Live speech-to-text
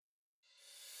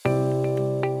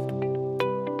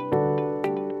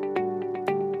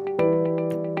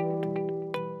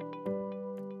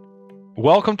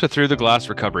Welcome to Through the Glass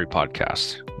Recovery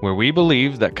Podcast, where we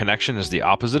believe that connection is the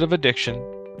opposite of addiction,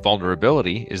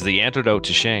 vulnerability is the antidote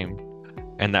to shame,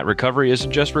 and that recovery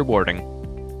isn't just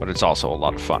rewarding, but it's also a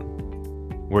lot of fun.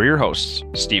 We're your hosts,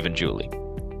 Steve and Julie.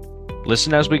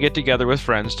 Listen as we get together with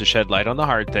friends to shed light on the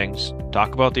hard things,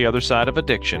 talk about the other side of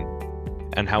addiction,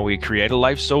 and how we create a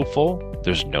life so full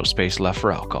there's no space left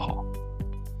for alcohol.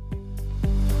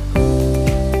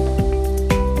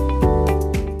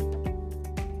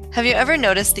 Have you ever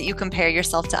noticed that you compare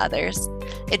yourself to others?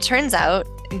 It turns out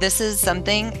this is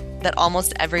something that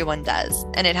almost everyone does,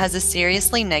 and it has a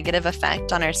seriously negative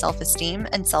effect on our self-esteem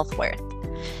and self-worth.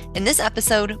 In this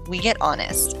episode, we get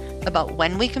honest about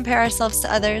when we compare ourselves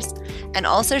to others and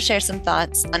also share some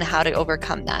thoughts on how to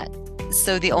overcome that.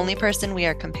 So the only person we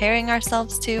are comparing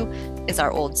ourselves to is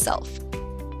our old self.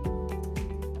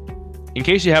 In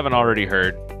case you haven't already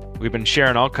heard, we've been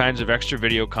sharing all kinds of extra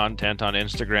video content on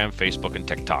Instagram, Facebook, and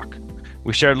TikTok.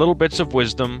 We share little bits of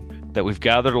wisdom that we've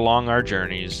gathered along our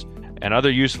journeys and other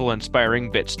useful,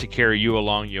 inspiring bits to carry you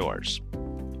along yours.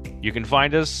 You can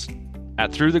find us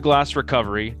at Through the Glass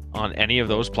Recovery on any of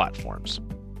those platforms.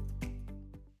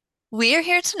 We are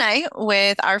here tonight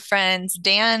with our friends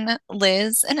Dan,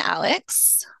 Liz, and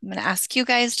Alex. I'm going to ask you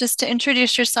guys just to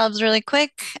introduce yourselves really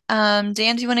quick. Dan, do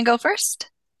you want to go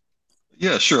first?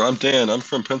 Yeah, sure. I'm Dan. I'm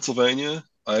from Pennsylvania.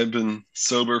 I've been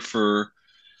sober for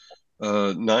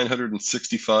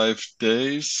 965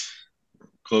 days,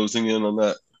 closing in on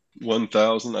that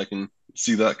 1,000. I can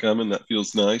see that coming. That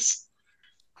feels nice.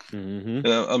 And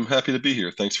I'm happy to be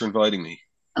here. Thanks for inviting me.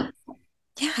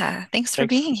 Yeah, thanks for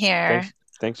being here.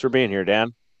 Thanks for being here,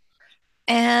 Dan.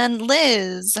 And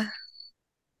Liz.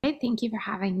 Hey, thank you for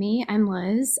having me. I'm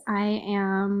Liz. I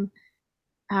am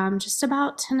just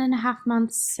about 10 and a half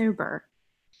months sober.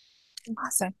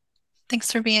 Awesome.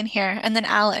 Thanks for being here. And then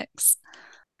Alex.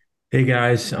 Hey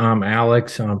guys, I'm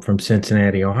Alex. I'm from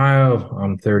Cincinnati, Ohio.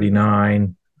 I'm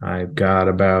 39. I've got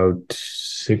about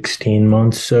 16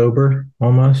 months sober,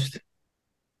 almost.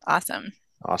 Awesome.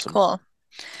 Awesome. Cool.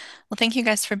 Well, thank you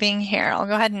guys for being here. I'll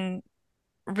go ahead and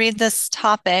read this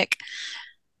topic.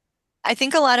 I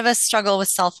think a lot of us struggle with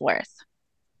self-worth.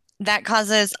 That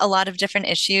causes a lot of different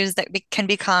issues that can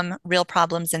become real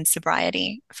problems in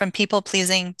sobriety, from people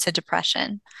pleasing to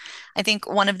depression. I think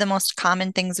one of the most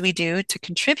common things we do to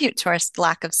contribute to our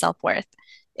lack of self-worth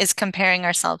is comparing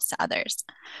ourselves to others.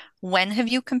 When have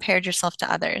you compared yourself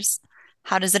to others?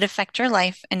 How does it affect your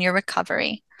life and your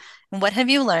recovery? And what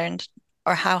have you learned,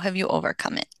 or how have you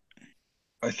overcome it?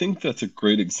 I think that's a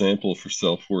great example for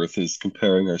self-worth is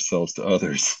comparing ourselves to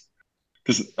others.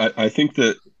 Because I think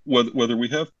that whether we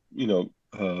have,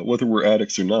 whether we're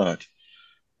addicts or not,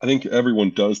 I think everyone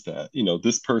does that.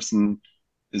 This person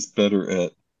is better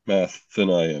at math than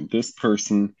I am. This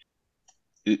person,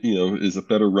 is a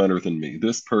better runner than me.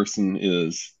 This person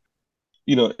is,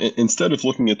 instead of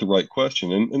looking at the right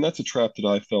question, and that's a trap that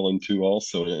I fell into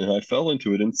also, and I fell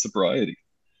into it in sobriety.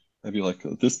 I'd be like,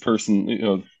 this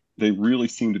person, they really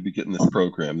seem to be getting this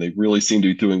program. They really seem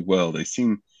to be doing well.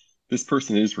 This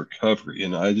person is recovery,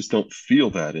 and I just don't feel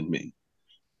that in me.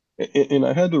 And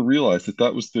I had to realize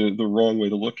that was the wrong way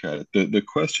to look at it. The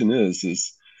question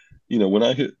is, when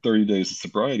I hit 30 days of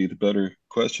sobriety, the better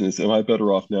question is, am I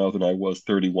better off now than I was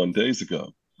 31 days ago?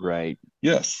 Right.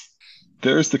 Yes.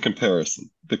 There's the comparison.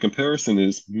 The comparison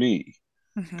is me,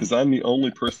 because I'm the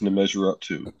only person to measure up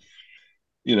to.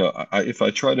 If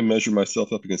I try to measure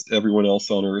myself up against everyone else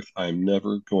on earth, I'm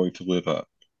never going to live up.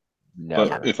 Never.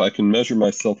 But if I can measure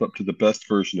myself up to the best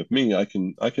version of me, I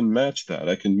can match that.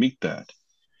 I can meet that.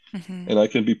 And I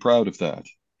can be proud of that.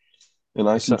 And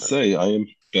I can say I am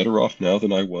better off now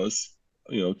than I was,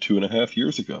 2.5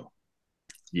 years ago.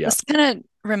 Yeah. This kind of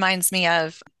reminds me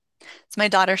of, my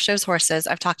daughter shows horses.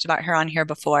 I've talked about her on here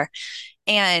before.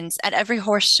 And at every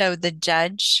horse show, the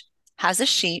judge has a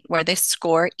sheet where they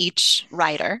score each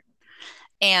rider.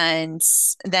 And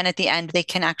then at the end, they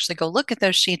can actually go look at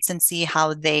those sheets and see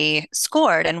how they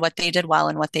scored and what they did well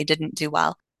and what they didn't do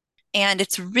well. And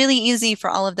it's really easy for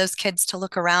all of those kids to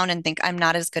look around and think, I'm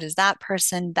not as good as that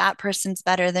person. That person's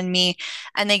better than me.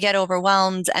 And they get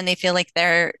overwhelmed and they feel like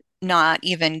they're not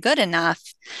even good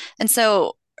enough. And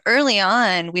so early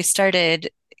on, we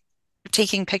started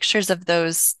taking pictures of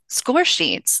those score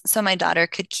sheets so my daughter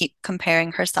could keep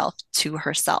comparing herself to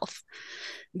herself.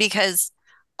 Because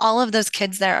all of those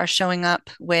kids there are showing up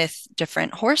with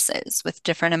different horses, with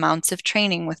different amounts of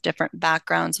training, with different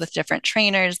backgrounds, with different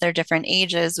trainers, they're different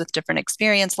ages, with different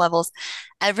experience levels.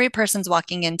 Every person's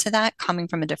walking into that coming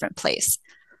from a different place.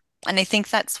 And I think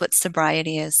that's what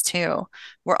sobriety is too.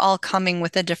 We're all coming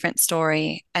with a different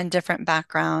story and different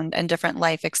background and different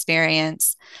life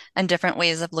experience and different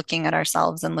ways of looking at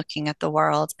ourselves and looking at the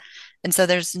world. And so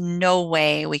there's no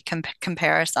way we can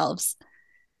compare ourselves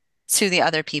to the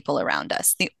other people around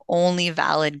us. The only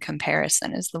valid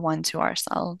comparison is the one to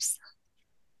ourselves.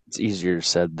 It's easier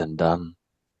said than done.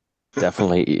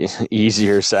 Definitely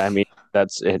easier said. I mean,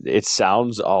 that's it. It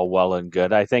sounds all well and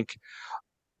good. I think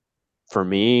for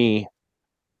me,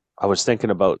 I was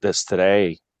thinking about this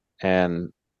today,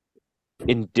 and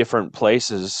in different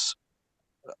places,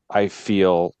 I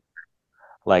feel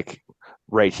like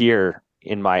right here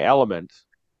in my element,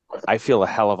 I feel a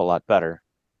hell of a lot better.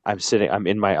 I'm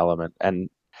in my element, and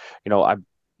you know,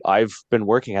 I've been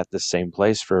working at this same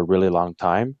place for a really long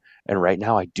time, and right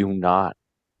now I do not.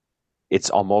 It's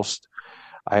almost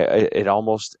it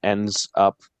almost ends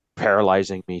up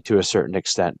paralyzing me to a certain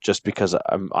extent, just because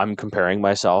I'm comparing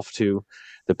myself to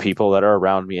the people that are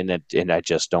around me, and I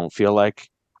just don't feel like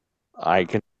I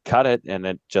can cut it, and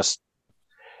it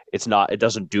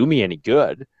doesn't do me any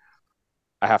good.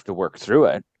 I have to work through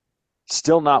it.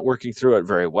 Still not working through it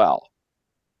very well,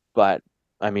 but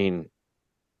I mean,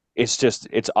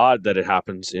 it's odd that it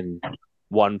happens in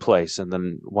one place, and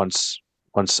then once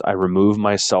I remove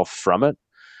myself from it,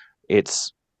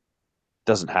 it's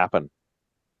doesn't happen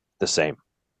the same.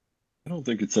 I don't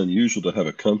think it's unusual to have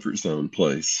a comfort zone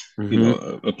place,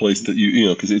 Mm-hmm. a place that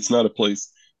because it's not a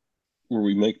place where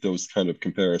we make those kind of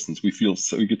comparisons. We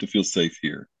get to feel safe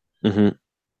here, Mm-hmm.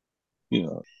 you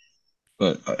know.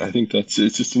 But I think it's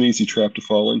just an easy trap to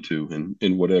fall into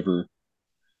in whatever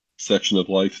section of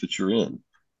life that you're in.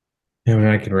 I mean,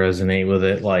 I can resonate with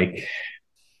it. Like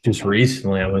just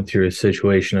recently, I went through a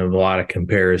situation of a lot of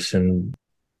comparison,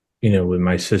 with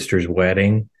my sister's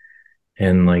wedding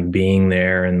and like being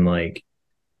there and like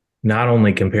not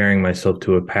only comparing myself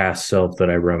to a past self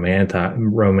that I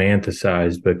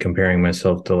romanticized, but comparing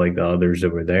myself to like the others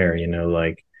that were there,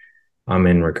 like I'm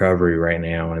in recovery right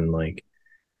now and like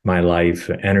my life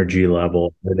energy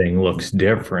level, everything looks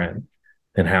different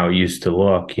than how it used to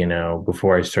look,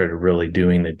 before I started really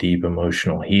doing the deep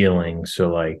emotional healing.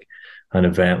 So like an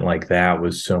event like that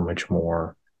was so much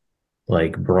more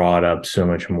like brought up so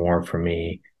much more for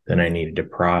me than I needed to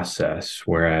process.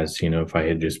 Whereas, if I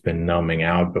had just been numbing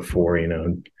out before,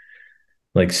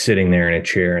 like sitting there in a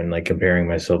chair and like comparing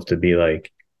myself to be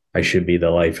like, I should be the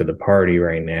life of the party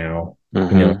right now,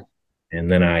 Mm-hmm.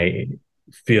 and then I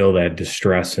feel that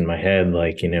distress in my head,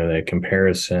 like, that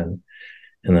comparison.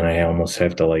 And then I almost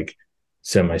have to like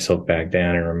set myself back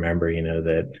down and remember,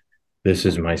 that this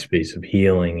is my space of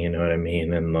healing, you know what I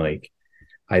mean? And like,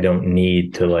 I don't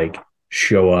need to like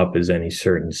show up as any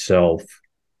certain self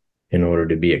in order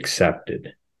to be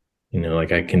accepted.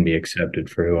 Like I can be accepted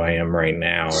for who I am right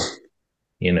now,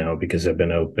 because I've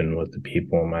been open with the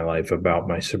people in my life about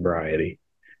my sobriety.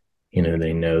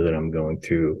 They know that I'm going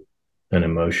through an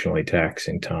emotionally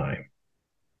taxing time.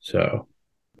 So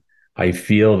I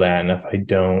feel that. And if I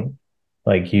don't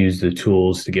like use the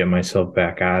tools to get myself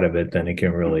back out of it, then it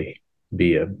can really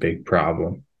be a big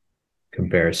problem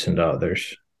comparison to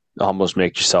others. Almost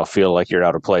make yourself feel like you're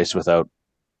out of place without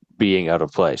being out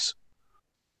of place.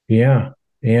 Yeah.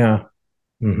 Yeah.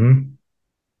 Mm-hmm.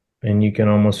 And you can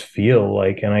almost feel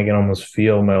like, and I can almost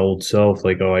feel my old self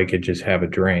like, oh, I could just have a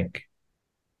drink.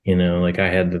 Like I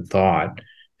had the thought,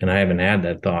 and I haven't had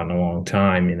that thought in a long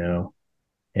time,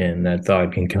 and that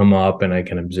thought can come up, and I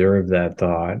can observe that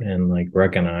thought and like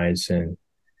recognize and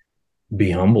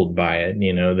be humbled by it.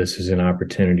 This is an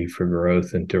opportunity for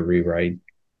growth and to rewrite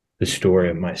the story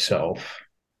of myself.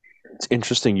 It's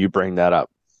interesting you bring that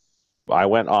up. I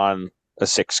went on a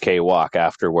 6K walk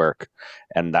after work,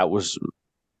 and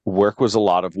work was a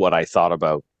lot of what I thought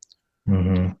about.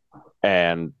 Mm-hmm.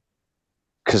 And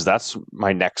because that's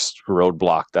my next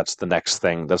roadblock, that's the next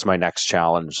thing, that's my next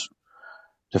challenge,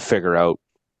 to figure out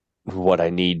what I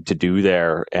need to do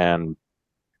there. And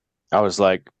I was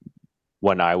like,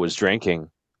 when I was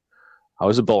drinking, I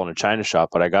was a bull in a china shop,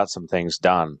 but I got some things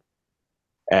done.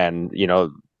 And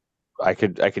I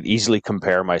could easily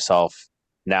compare myself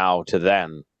now to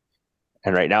then.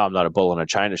 And right now I'm not a bull in a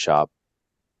china shop.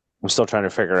 I'm still trying to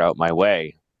figure out my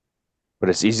way. But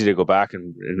it's easy to go back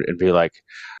and be like,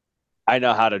 I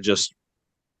know how to just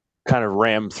kind of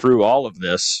ram through all of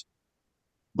this,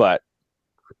 but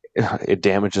it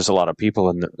damages a lot of people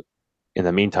in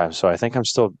the meantime. So I think I'm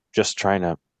still just trying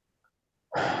to.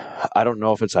 I don't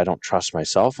know if it's I don't trust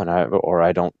myself or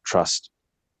I don't trust.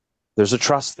 There's a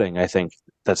trust thing I think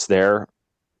that's there,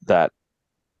 that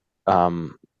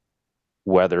um,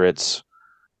 whether it's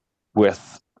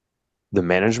with the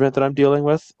management that I'm dealing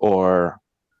with or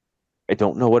I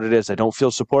don't know what it is. I don't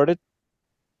feel supported.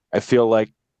 I feel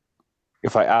like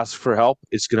if I ask for help,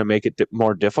 it's going to make it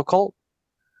more difficult.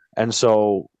 And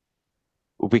so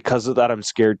because of that, I'm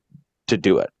scared to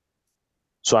do it.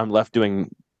 So I'm left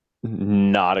doing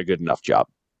not a good enough job.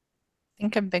 I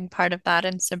think a big part of that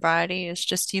in sobriety is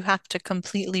just you have to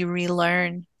completely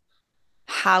relearn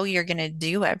how you're going to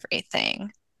do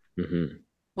everything. Mm-hmm.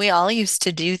 We all used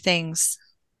to do things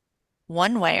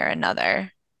one way or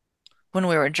another when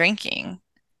we were drinking.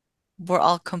 We're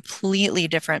all completely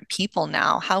different people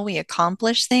now. How we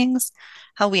accomplish things,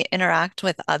 how we interact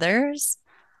with others,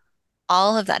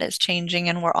 all of that is changing,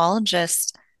 and we're all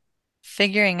just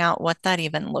figuring out what that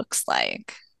even looks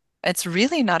like. It's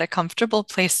really not a comfortable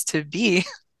place to be.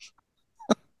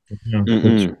 Yeah,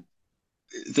 Mm-mm.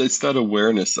 It's that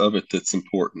awareness of it that's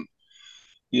important.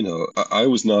 I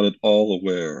was not at all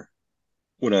aware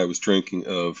when I was drinking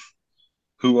of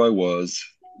who I was,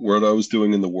 what I was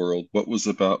doing in the world, what was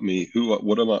about me,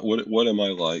 what am I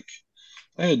like?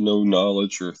 I had no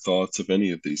knowledge or thoughts of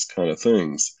any of these kind of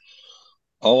things.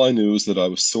 All I knew is that I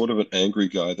was sort of an angry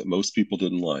guy that most people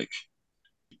didn't like.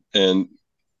 And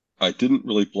I didn't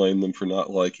really blame them for not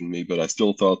liking me, but I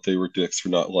still thought they were dicks for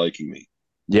not liking me.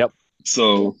 Yep.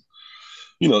 So,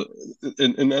 you know,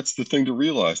 and that's the thing to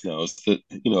realize now is that,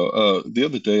 the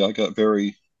other day I got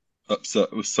very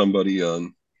upset with somebody.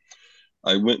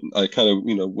 I kind of,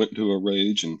 went into a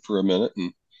rage and for a minute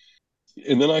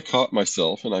and then I caught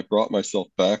myself and I brought myself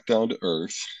back down to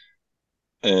earth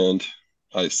and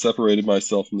I separated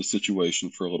myself from the situation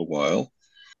for a little while.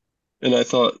 And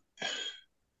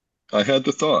I had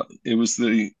the thought, it was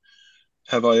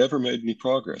have I ever made any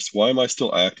progress? Why am I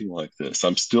still acting like this?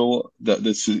 I'm still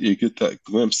you get that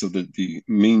glimpse of the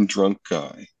mean drunk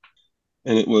guy.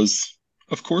 And it was,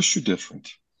 of course you're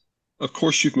different. Of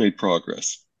course you've made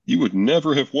progress. You would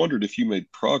never have wondered if you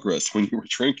made progress when you were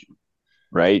drinking.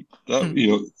 Right. That,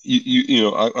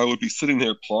 I would be sitting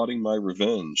there plotting my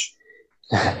revenge.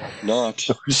 Not,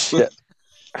 Oh, shit.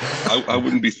 I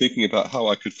wouldn't be thinking about how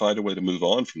I could find a way to move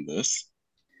on from this.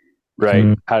 Right.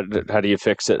 Mm. How do you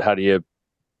fix it? How do you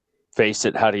face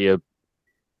it? How do you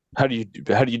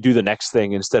do the next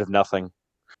thing instead of nothing?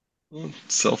 Well,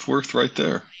 self-worth right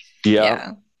there. Yeah.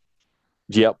 Yeah.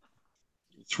 Yep.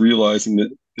 It's realizing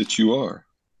that you are.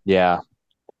 Yeah.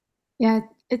 Yeah,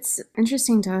 it's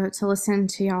interesting to listen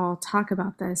to y'all talk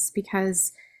about this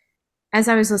because as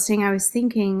I was listening, I was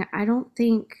thinking, I don't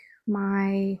think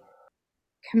my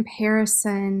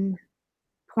comparison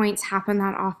points happen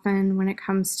that often when it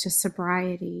comes to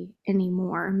sobriety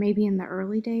anymore. Maybe in the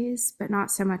early days, but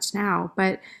not so much now.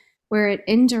 But where it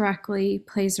indirectly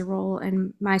plays a role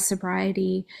in my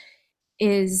sobriety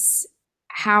is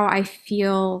how I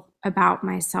feel about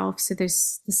myself. So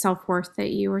there's the self worth that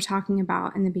you were talking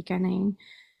about in the beginning.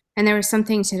 And there was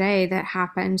something today that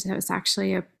happened that was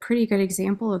actually a pretty good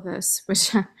example of this,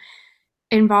 which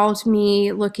involved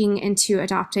me looking into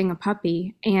adopting a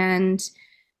puppy. And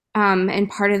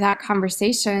part of that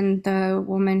conversation, the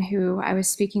woman who I was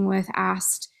speaking with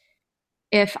asked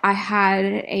if I had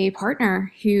a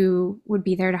partner who would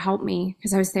be there to help me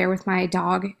because I was there with my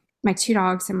dog, my two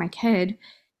dogs, and my kid.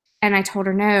 And I told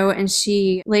her no. And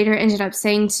she later ended up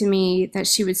saying to me that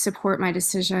she would support my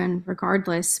decision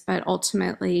regardless. But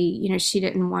ultimately, she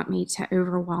didn't want me to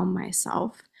overwhelm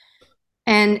myself.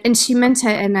 And she meant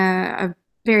it in a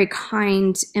very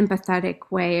kind, empathetic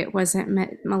way. It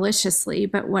wasn't maliciously.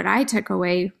 But what I took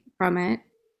away from it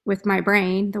with my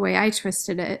brain, the way I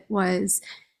twisted it was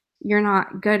you're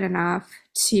not good enough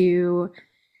to,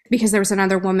 because there was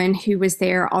another woman who was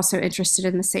there also interested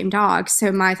in the same dog.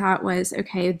 So my thought was,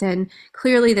 okay, then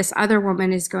clearly this other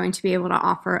woman is going to be able to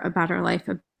offer a better life,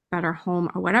 a better home,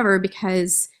 or whatever,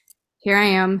 because here I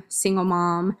am, single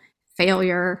mom,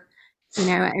 failure,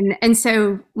 and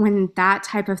so when that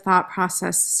type of thought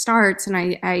process starts and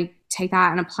I take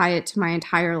that and apply it to my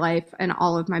entire life and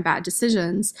all of my bad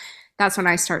decisions, that's when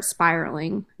I start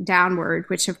spiraling downward,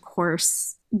 which of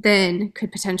course then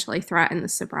could potentially threaten the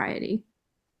sobriety.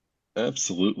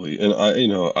 Absolutely. And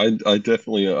I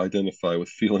definitely identify with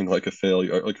feeling like a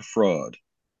failure, like a fraud.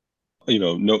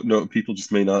 No, people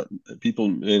may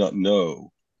not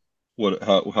know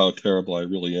how terrible I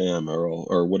really am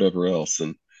or whatever else.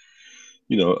 And,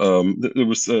 there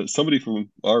was somebody from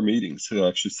our meetings who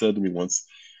actually said to me once,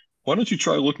 why don't you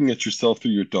try looking at yourself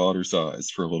through your daughter's eyes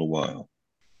for a little while?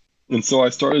 And so I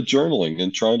started journaling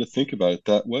and trying to think about it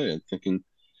that way and thinking,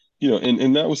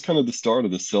 and that was kind of the start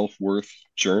of the self-worth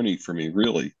journey for me,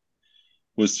 really,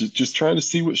 was just trying to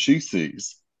see what she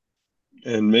sees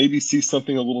and maybe see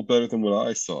something a little better than what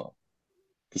I saw.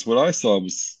 Because what I saw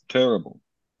was terrible.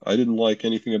 I didn't like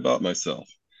anything about myself.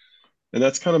 And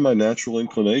that's kind of my natural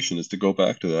inclination, is to go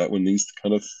back to that when these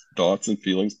kind of thoughts and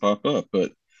feelings pop up.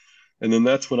 And then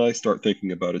that's when I start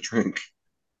thinking about a drink,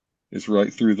 is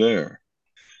right through there.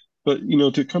 But,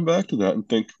 to come back to that and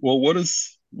think, well, what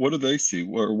do they see?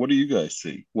 Or what do you guys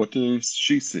see? What does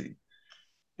she see?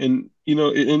 And,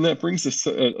 and that brings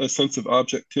a sense of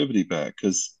objectivity back,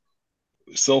 because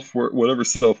self-worth, whatever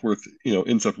self-worth,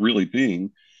 ends up really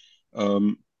being,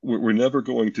 we're never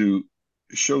going to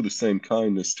show the same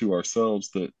kindness to ourselves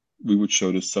that we would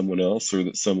show to someone else, or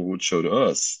that someone would show to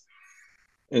us.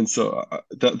 And so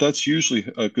that's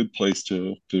usually a good place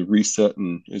to reset,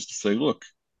 and is to say, look,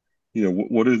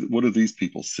 what do these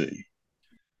people see?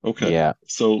 Okay, Yeah.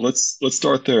 so let's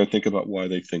start there and think about why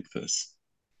they think this.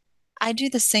 I do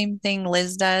the same thing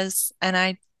Liz does, and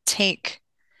I take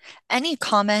any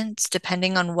comments,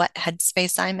 depending on what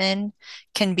headspace I'm in,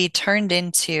 can be turned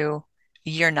into,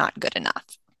 you're not good enough.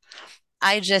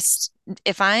 I just,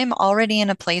 if I'm already in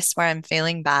a place where I'm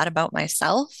feeling bad about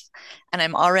myself and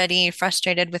I'm already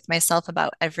frustrated with myself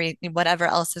about whatever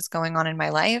else is going on in my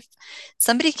life,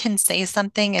 somebody can say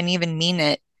something and even mean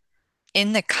it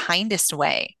in the kindest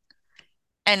way.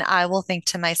 And I will think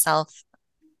to myself,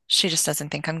 she just doesn't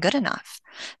think I'm good enough.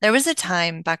 There was a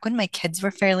time back when my kids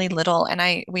were fairly little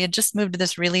and we had just moved to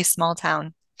this really small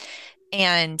town,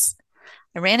 and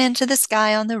I ran into this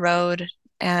guy on the road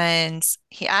and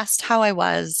he asked how I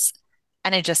was,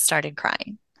 and I just started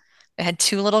crying. I had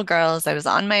two little girls. I was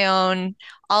on my own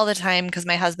all the time because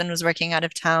my husband was working out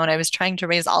of town. I was trying to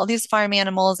raise all these farm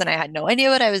animals and I had no idea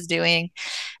what I was doing.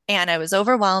 And I was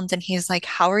overwhelmed. And he's like,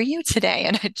 "How are you today?"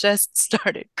 And I just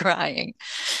started crying.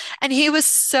 And he was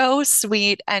so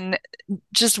sweet and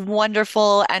just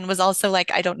wonderful, and was also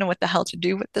like, "I don't know what the hell to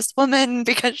do with this woman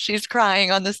because she's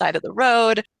crying on the side of the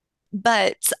road."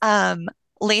 But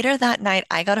later that night,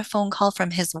 I got a phone call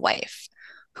from his wife,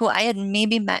 who I had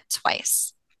maybe met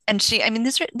twice. And I mean,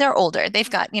 they're older. They've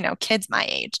got, kids my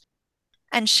age.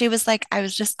 And she was like, "I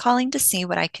was just calling to see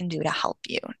what I can do to help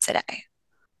you today."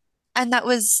 And that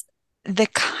was the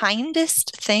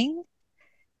kindest thing.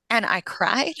 And I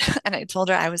cried and I told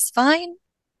her I was fine.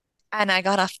 And I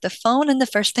got off the phone. And the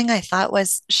first thing I thought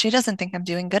was, she doesn't think I'm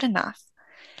doing good enough.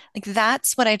 Like,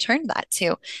 that's what I turned that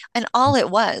to. And all it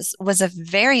was a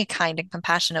very kind and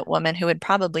compassionate woman who had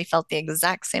probably felt the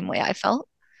exact same way I felt.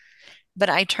 But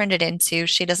I turned it into,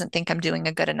 she doesn't think I'm doing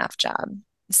a good enough job.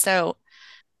 So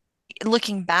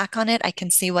looking back on it, I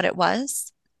can see what it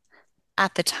was.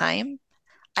 At the time,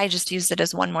 I just used it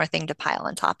as one more thing to pile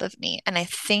on top of me. And I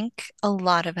think a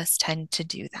lot of us tend to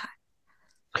do that.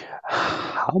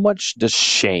 How much does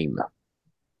shame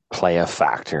play a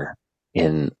factor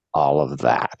in all of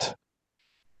that?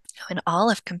 And all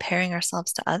of comparing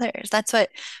ourselves to others. That's what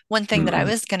one thing that I Mhm.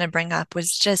 was going to bring up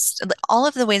was just all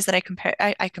of the ways that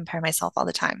I compare myself all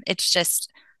the time. It's just,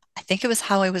 I think it was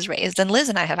how I was raised. And Liz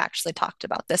and I have actually talked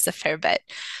about this a fair bit.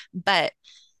 But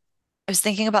I was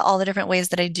thinking about all the different ways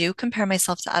that I do compare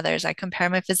myself to others. I compare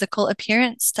my physical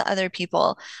appearance to other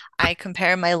people. I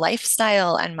compare my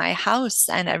lifestyle and my house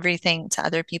and everything to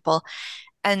other people.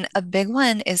 And a big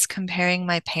one is comparing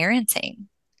my parenting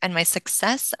and my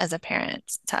success as a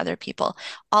parent to other people.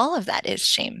 All of that is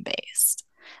shame-based.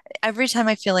 Every time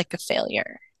I feel like a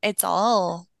failure,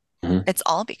 Mhm. it's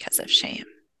all because of shame.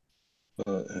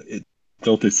 It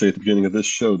Don't they say at the beginning of this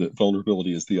show that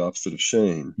vulnerability is the opposite of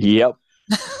shame? Yep.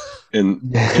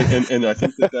 And I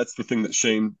think that that's the thing that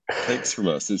shame takes from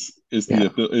us, Yeah.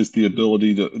 is the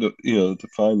ability to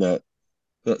find that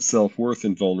self-worth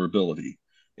in vulnerability.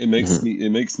 Mhm. It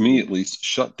makes me at least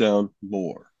shut down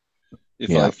more if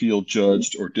I Yeah. feel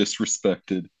judged or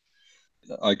disrespected.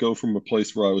 I go from a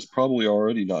place where I was probably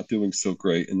already not doing so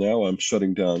great, and now I'm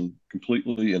shutting down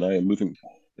completely, and I am moving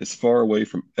as far away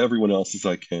from everyone else as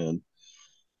I can.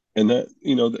 And that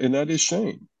is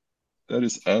shame. That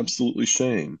is absolutely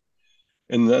shame.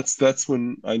 And that's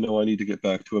when I know I need to get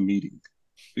back to a meeting,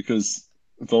 because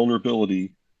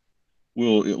vulnerability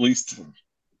will at least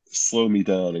slow me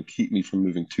down and keep me from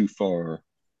moving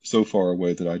so far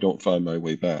away that I don't find my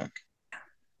way back.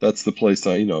 That's the place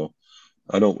I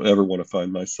don't ever want to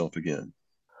find myself again.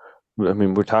 I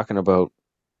mean, we're talking about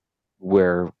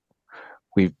where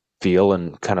we feel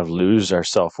and kind of lose our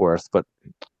self-worth, but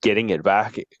getting it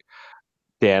back,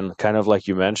 Dan, kind of like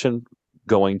you mentioned,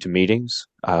 going to meetings,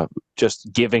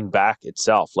 just giving back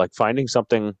itself, like finding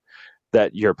something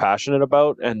that you're passionate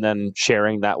about and then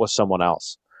sharing that with someone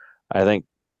else. I think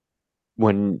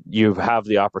when you have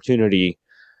the opportunity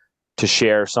to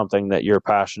share something that you're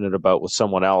passionate about with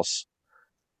someone else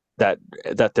that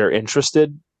they're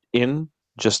interested in,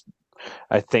 just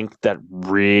I think that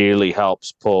really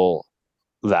helps pull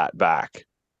that back.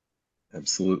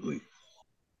 Absolutely.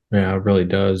 Yeah, it really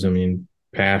does. I mean,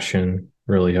 passion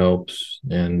really helps.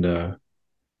 And I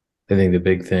think the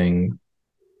big thing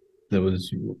that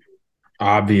was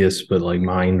obvious but like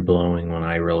mind blowing when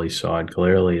I really saw it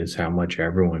clearly is how much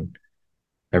everyone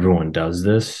does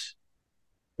this.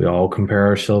 We all compare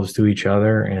ourselves to each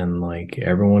other, and like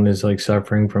everyone is like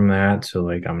suffering from that. So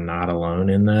like I'm not alone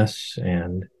in this,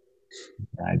 and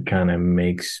that kind of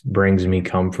brings me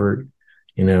comfort,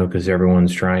 because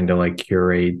everyone's trying to like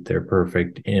curate their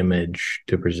perfect image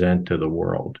to present to the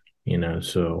world,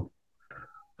 so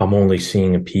I'm only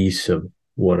seeing a piece of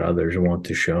what others want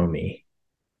to show me.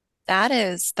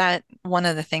 That one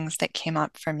of the things that came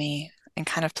up for me and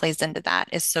kind of plays into that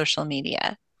is social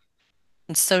media.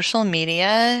 And social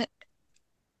media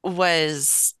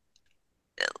was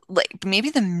like maybe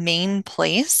the main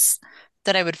place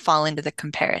that I would fall into the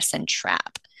comparison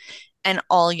trap. And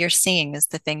all you're seeing is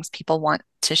the things people want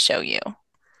to show you.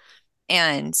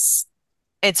 And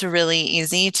it's really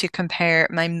easy to compare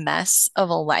my mess of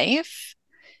a life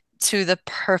to the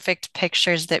perfect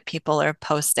pictures that people are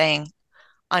posting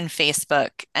on Facebook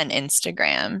and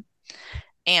Instagram.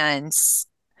 And,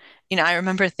 I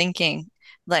remember thinking,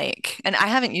 like, and I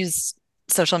haven't used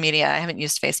social media, I haven't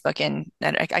used Facebook and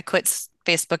I quit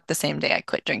Facebook the same day I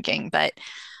quit drinking, but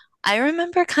I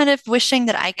remember kind of wishing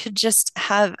that I could just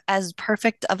have as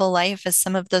perfect of a life as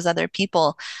some of those other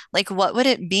people. Like, what would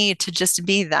it be to just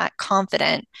be that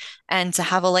confident and to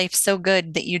have a life so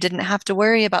good that you didn't have to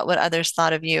worry about what others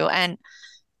thought of you? And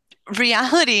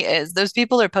reality is, those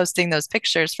people are posting those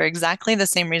pictures for exactly the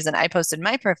same reason I posted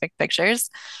my perfect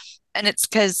pictures. And it's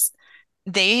because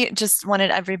they just wanted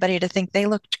everybody to think they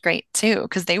looked great too,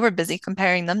 because they were busy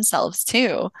comparing themselves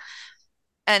too.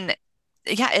 And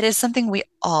yeah, it is something we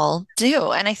all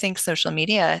do. And I think social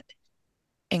media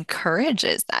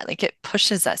encourages that. Like it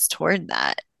pushes us toward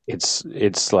that.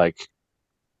 It's like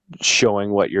showing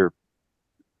what you're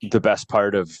the best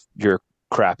part of your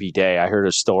crappy day. I heard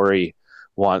a story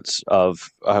once of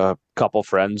a couple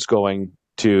friends going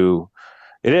to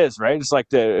it is right. It's like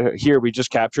the here we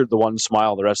just captured the one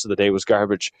smile. The rest of the day was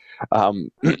garbage. I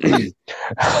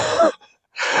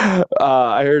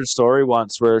heard a story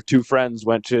once where two friends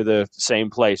went to the same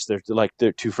place.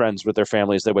 They're two friends with their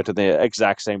families. They went to the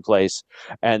exact same place,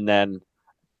 and then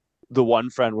the one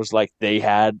friend was like they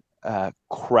had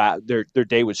crap. Their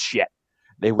day was shit.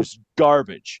 They was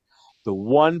garbage. The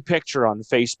one picture on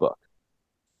Facebook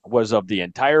was of the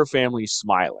entire family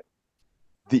smiling.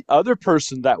 The other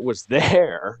person that was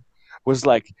there was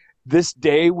like, this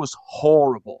day was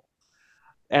horrible.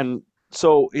 And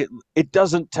so it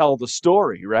doesn't tell the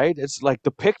story, right? It's like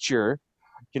the picture,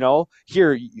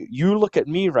 here you look at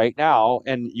me right now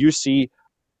and you see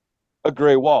a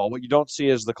gray wall. What you don't see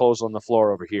is the clothes on the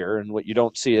floor over here, and what you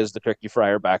don't see is the turkey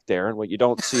fryer back there, and what you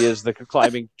don't see is the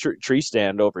climbing tree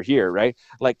stand over here, right?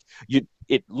 Like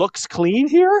it looks clean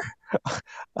here.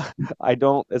 I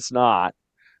don't. It's not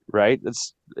right.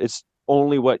 It's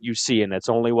only what you see, and it's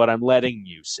only what I'm letting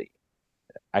you see.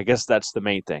 I guess that's the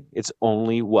main thing. It's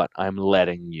only what I'm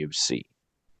letting you see.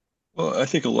 Well, I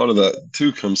think a lot of that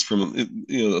too comes from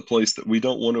a place that we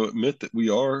don't want to admit that we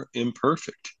are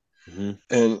imperfect, Mm-hmm.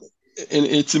 and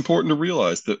it's important to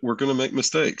realize that we're going to make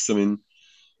mistakes. I mean,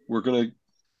 we're going to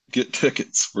get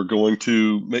tickets. We're going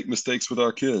to make mistakes with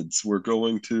our kids. We're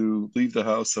going to leave the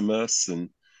house a mess and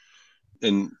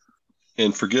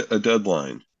and forget a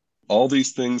deadline. All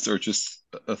these things are just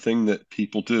a thing that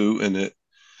people do, and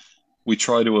we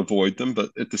try to avoid them, but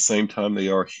at the same time, they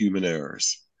are human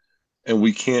errors. And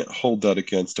we can't hold that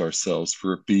against ourselves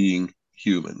for being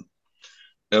human.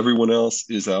 Everyone else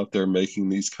is out there making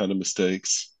these kind of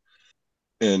mistakes,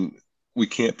 and we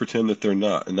can't pretend that they're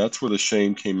not. And that's where the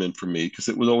shame came in for me, because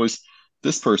it was always,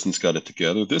 this person's got it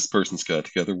together, this person's got it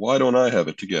together. Why don't I have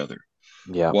it together?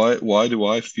 Yeah. Why do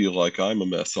I feel like I'm a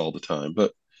mess all the time?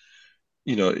 But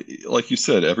like you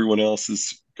said, everyone else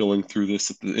is going through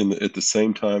this at the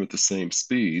same time, at the same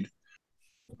speed.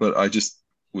 But I just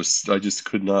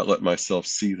could not let myself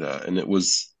see that, and it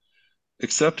was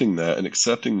accepting that and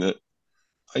accepting that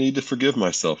I need to forgive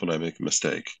myself when I make a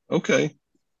mistake. Okay,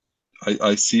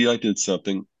 I see I did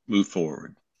something. Move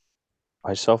forward.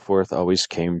 My self-worth always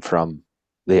came from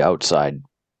the outside.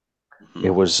 Mhm. It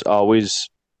was always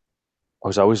I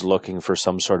was always looking for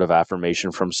some sort of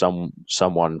affirmation from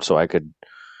someone so I could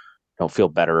feel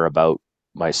better about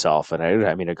myself. And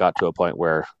I mean, it got to a point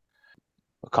where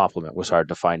a compliment was hard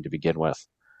to find to begin with.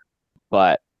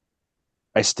 But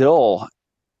I still,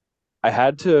 I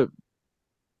had to,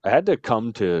 I had to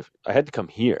come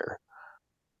here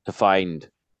to find,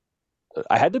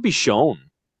 I had to be shown,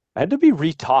 I had to be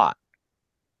retaught.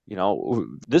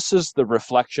 This is the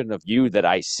reflection of you that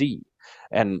I see.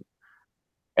 and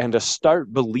to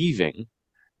start believing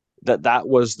that that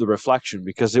was the reflection,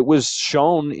 because it was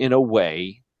shown in a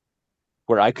way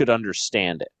where I could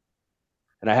understand it.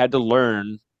 And I had to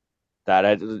learn that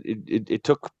it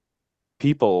took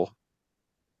people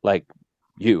like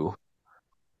you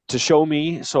to show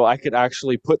me so I could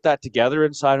actually put that together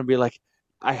inside and be like,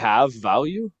 I have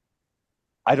value.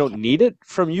 I don't need it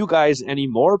from you guys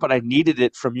anymore, but I needed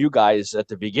it from you guys at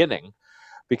the beginning,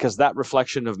 because that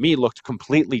reflection of me looked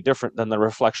completely different than the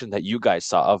reflection that you guys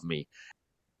saw of me.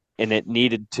 And it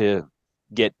needed to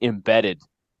get embedded.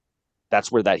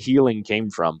 That's where that healing came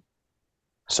from.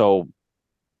 So,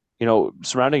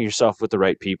 surrounding yourself with the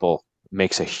right people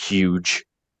makes a huge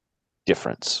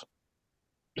difference.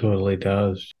 Totally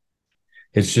does.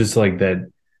 It's just like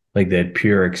that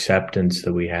pure acceptance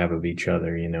that we have of each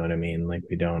other, you know what I mean? Like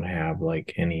we don't have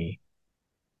like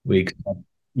we accept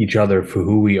each other for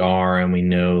who we are, and we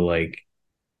know like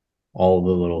all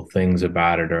the little things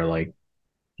about it are like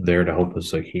there to help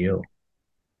us like heal.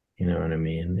 You know what I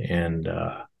mean? And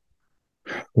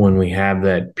when we have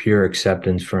that pure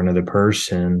acceptance for another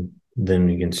person, then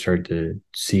we can start to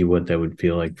see what that would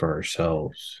feel like for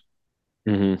ourselves.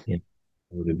 Mm-hmm. You know,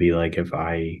 what would it be like if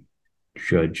I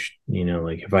judged,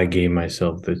 like if I gave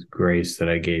myself the grace that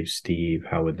I gave Steve,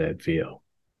 how would that feel?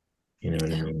 You know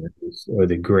what I mean? Or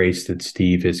the grace that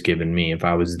Steve has given me. If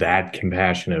I was that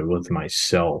compassionate with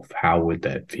myself, how would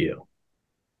that feel?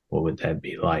 What would that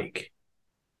be like?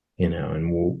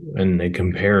 And the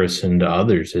comparison to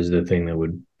others is the thing that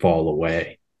would fall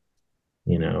away,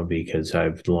 because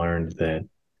I've learned that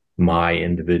my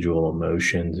individual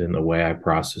emotions and the way I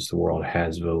process the world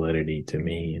has validity to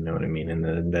me. You know what I mean?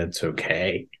 And that's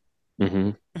okay.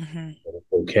 Mm-hmm. Mm-hmm.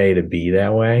 It's okay to be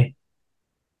that way.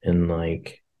 And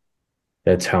like,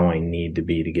 that's how I need to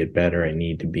be to get better. I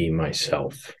need to be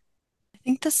myself. I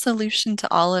think the solution to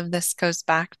all of this goes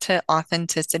back to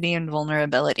authenticity and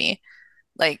vulnerability.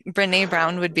 Like Brene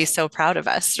Brown would be so proud of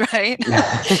us, right?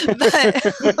 But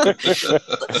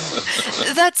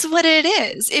that's what it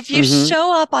is. If you Mm-hmm.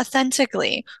 show up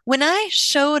authentically, when I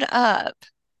showed up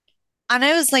and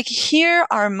I was like, here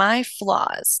are my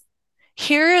flaws,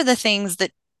 here are the things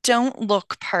that don't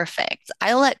look perfect.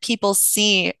 I let people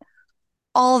see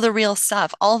all the real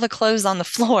stuff, all the clothes on the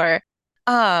floor,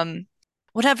 um,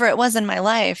 whatever it was in my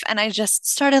life. And I just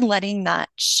started letting that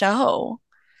show.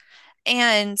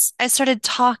 And I started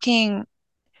talking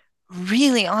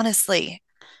really honestly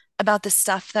about the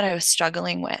stuff that I was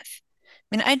struggling with.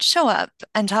 I mean, I'd show up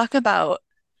and talk about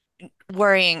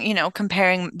worrying,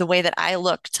 comparing the way that I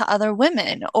look to other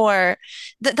women, or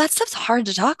that stuff's hard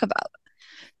to talk about.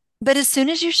 But as soon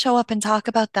as you show up and talk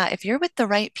about that, if you're with the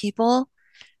right people,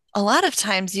 a lot of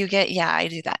times you get, yeah, I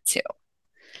do that too.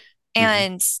 Mm-hmm.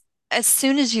 And as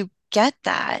soon as you get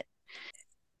that,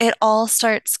 it all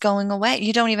starts going away.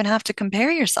 You don't even have to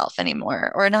compare yourself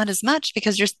anymore, or not as much,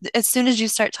 because as soon as you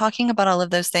start talking about all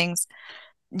of those things,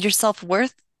 your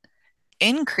self-worth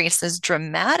increases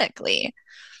dramatically.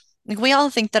 Like we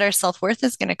all think that our self-worth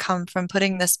is going to come from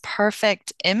putting this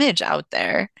perfect image out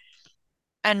there.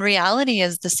 And reality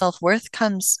is the self-worth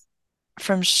comes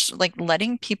from like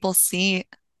letting people see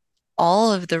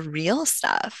all of the real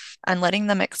stuff and letting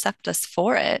them accept us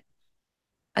for it.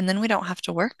 And then we don't have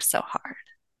to work so hard.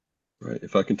 Right.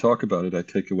 If I can talk about it, I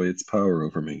take away its power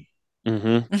over me.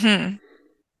 Mm-hmm. Hmm.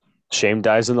 Shame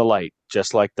dies in the light,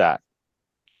 just like that.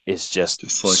 It's just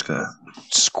Just like that.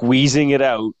 squeezing it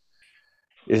out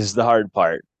is the hard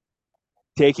part.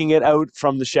 Taking it out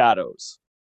from the shadows,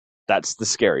 that's the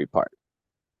scary part.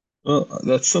 Well,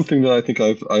 that's something that I think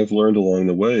I've learned along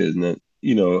the way, and that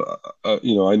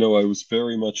I know I was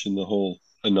very much in the whole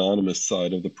anonymous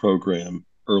side of the program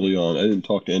early on. I didn't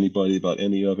talk to anybody about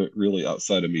any of it really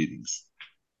outside of meetings.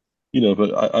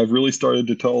 But I've really started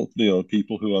to tell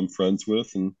people who I'm friends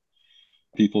with and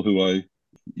people who I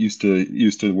used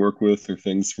to work with or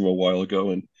things from a while ago,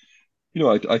 and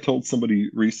I told somebody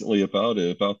recently about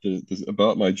it,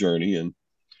 about my journey, and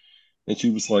she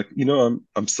was like,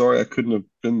 I'm sorry I couldn't have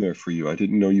been there for you. I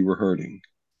didn't know you were hurting.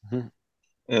 Mm-hmm.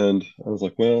 And I was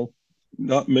like, well,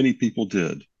 not many people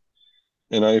did.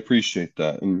 And I appreciate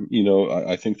that. And,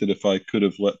 I think that if I could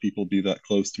have let people be that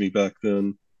close to me back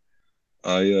then,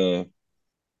 I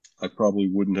I probably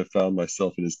wouldn't have found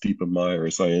myself in as deep a mire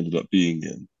as I ended up being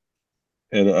in.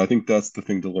 And I think that's the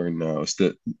thing to learn now is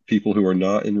that people who are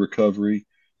not in recovery,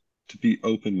 to be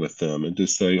open with them and to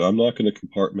say, I'm not going to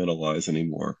compartmentalize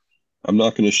anymore. I'm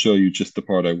not going to show you just the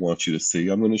part I want you to see.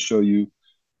 I'm going to show you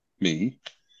me.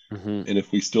 Mm-hmm. And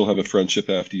if we still have a friendship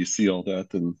after you see all that,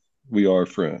 then we are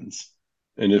friends.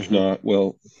 And if Mm-hmm. not,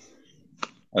 well,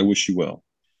 I wish you well.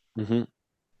 Mm-hmm.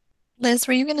 Liz,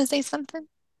 were you going to say something?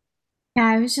 Yeah,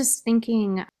 I was just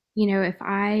thinking, if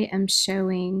I am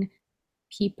showing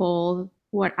people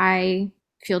what I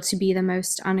feel to be the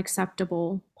most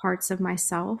unacceptable parts of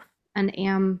myself and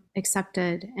am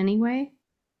accepted anyway,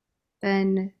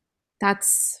 then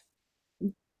that's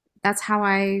that's how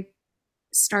I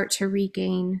start to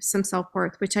regain some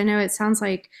self-worth, which I know it sounds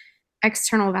like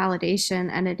external validation,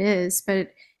 and it is,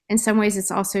 but in some ways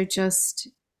it's also just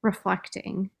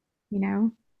reflecting, you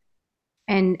know,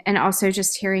 and also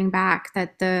just hearing back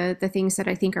that the things that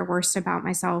I think are worst about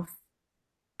myself,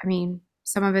 I mean,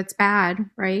 some of it's bad,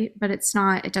 right? But it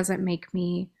doesn't make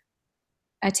me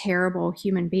a terrible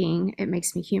human being. It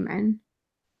makes me human.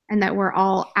 And that we're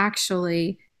all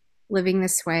actually living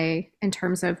this way in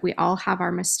terms of we all have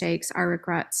our mistakes, our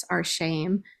regrets, our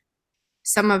shame.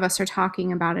 Some of us are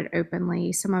talking about it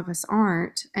openly, some of us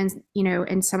aren't. And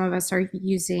some of us are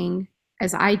using,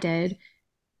 as I did,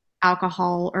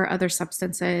 alcohol or other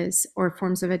substances or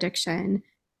forms of addiction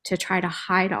to try to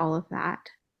hide all of that.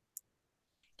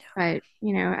 But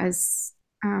as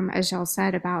y'all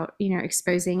said about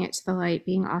exposing it to the light,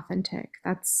 being authentic,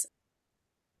 that's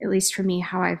at least for me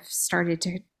how I've started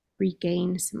to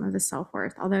regain some of the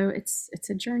self-worth, although it's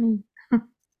a journey.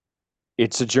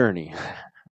 It's a journey.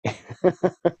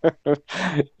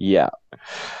 Yeah.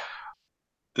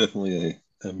 Definitely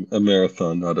a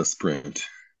marathon, not a sprint,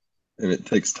 and it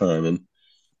takes time. And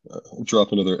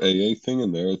drop another AA thing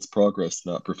in there. It's progress,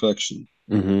 not perfection,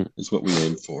 Hmm. is what we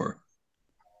aim for.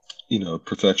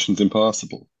 Perfection's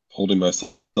impossible. Holding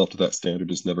myself to that standard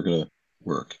is never going to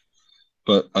work.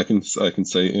 But I can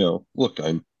say, look,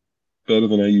 I'm better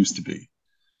than I used to be,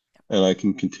 and I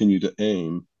can continue to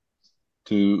aim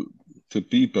to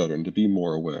be better and to be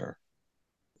more aware.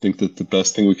 I think that the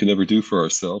best thing we can ever do for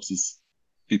ourselves is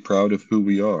be proud of who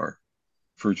we are,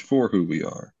 for who we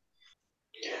are.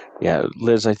 Yeah,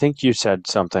 Liz, I think you said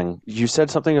something. You said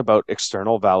something about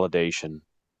external validation.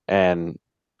 And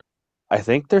I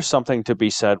think there's something to be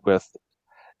said with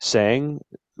saying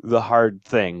the hard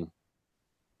thing.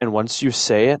 And once you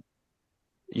say it,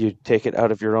 you take it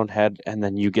out of your own head and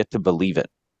then you get to believe it.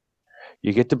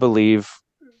 You get to believe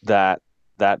that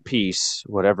that piece,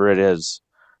 whatever it is,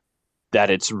 that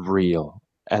it's real.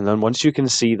 And then once you can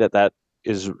see that that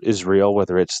is real,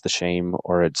 whether it's the shame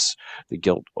or it's the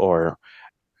guilt, or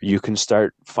you can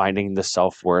start finding the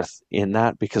self-worth in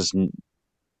that, because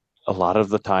a lot of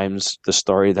the times the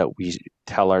story that we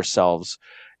tell ourselves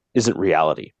isn't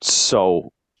reality.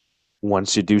 So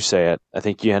once you do say it, I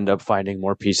think you end up finding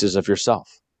more pieces of yourself.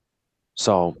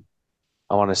 So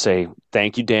I want to say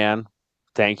thank you, Dan.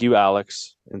 Thank you,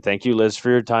 Alex. And thank you, Liz, for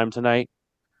your time tonight.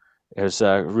 It was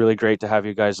really great to have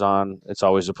you guys on. It's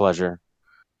always a pleasure.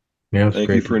 Yeah, it was Thank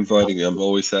you great. for inviting me. I'm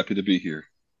always happy to be here.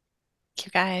 Thank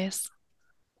you guys.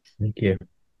 Thank you.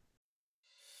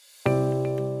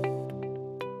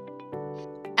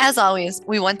 As always,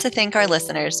 we want to thank our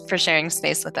listeners for sharing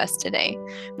space with us today.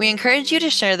 We encourage you to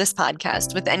share this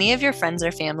podcast with any of your friends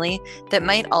or family that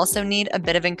might also need a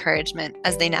bit of encouragement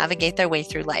as they navigate their way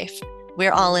through life.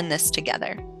 We're all in this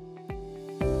together.